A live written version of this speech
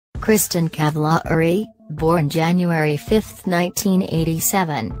Kristin Cavallari, born January 5,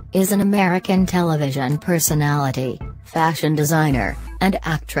 1987, is an American television personality, fashion designer, and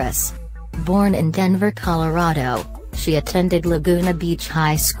actress. Born in Denver, Colorado, she attended Laguna Beach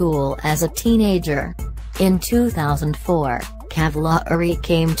High School as a teenager. In 2004, Cavallari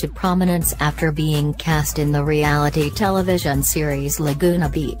came to prominence after being cast in the reality television series Laguna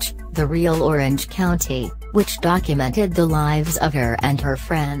Beach, The Real Orange County, which documented the lives of her and her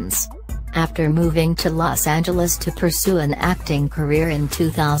friends. After moving to Los Angeles to pursue an acting career in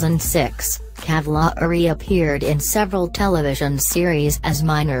 2006, Cavallari appeared in several television series as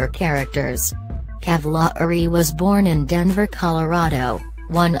minor characters. Cavallari was born in Denver, Colorado,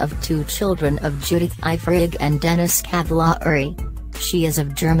 one of two children of Judith Eifrig and Dennis Cavallari. She is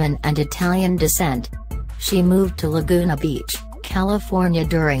of German and Italian descent. She moved to Laguna Beach, California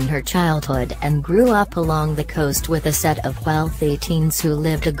during her childhood and grew up along the coast with a set of wealthy teens who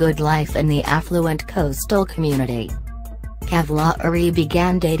lived a good life in the affluent coastal community. Cavallari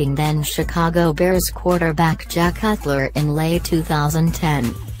began dating then Chicago Bears quarterback Jack Cutler in late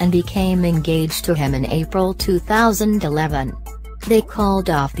 2010, and became engaged to him in April 2011. They called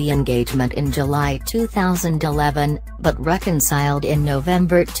off the engagement in July 2011, but reconciled in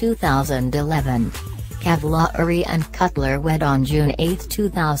November 2011. Cavallari and Cutler wed on June 8,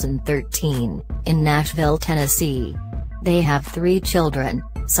 2013, in Nashville, Tennessee. They have 3 children,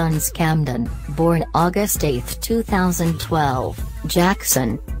 sons Camden, born August 8, 2012,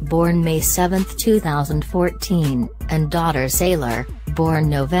 Jackson, born May 7, 2014, and daughter Sailor, born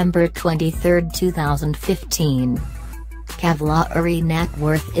November 23, 2015. Cavallari net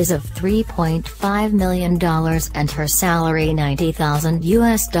worth is of $3.5 million and her salary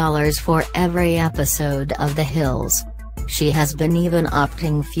 $90,000 for every episode of The Hills. She has been even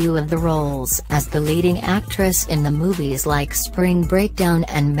opting few of the roles as the leading actress in the movies like Spring Breakdown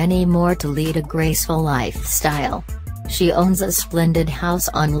and many more to lead a graceful lifestyle. She owns a splendid house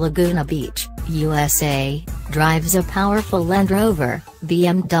on Laguna Beach, USA, drives a powerful Land Rover,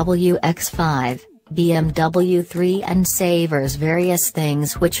 BMW X5, BMW 3 and savors various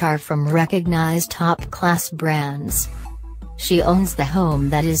things which are from recognized top-class brands. She owns the home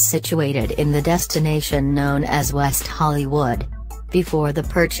that is situated in the destination known as West Hollywood. Before the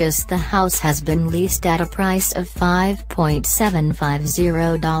purchase, the house has been leased at a price of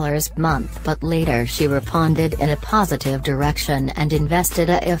 $5.750 per month, but later she responded in a positive direction and invested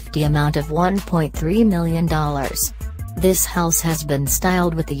a hefty amount of $1.3 million. This house has been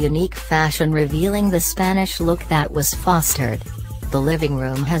styled with a unique fashion revealing the Spanish look that was fostered. The living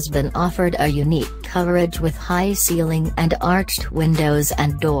room has been offered a unique coverage with high ceiling and arched windows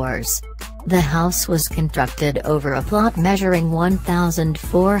and doors. The house was constructed over a plot measuring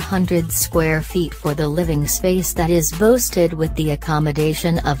 1,400 square feet for the living space that is boasted with the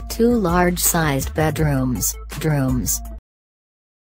accommodation of 2 large-sized bedrooms.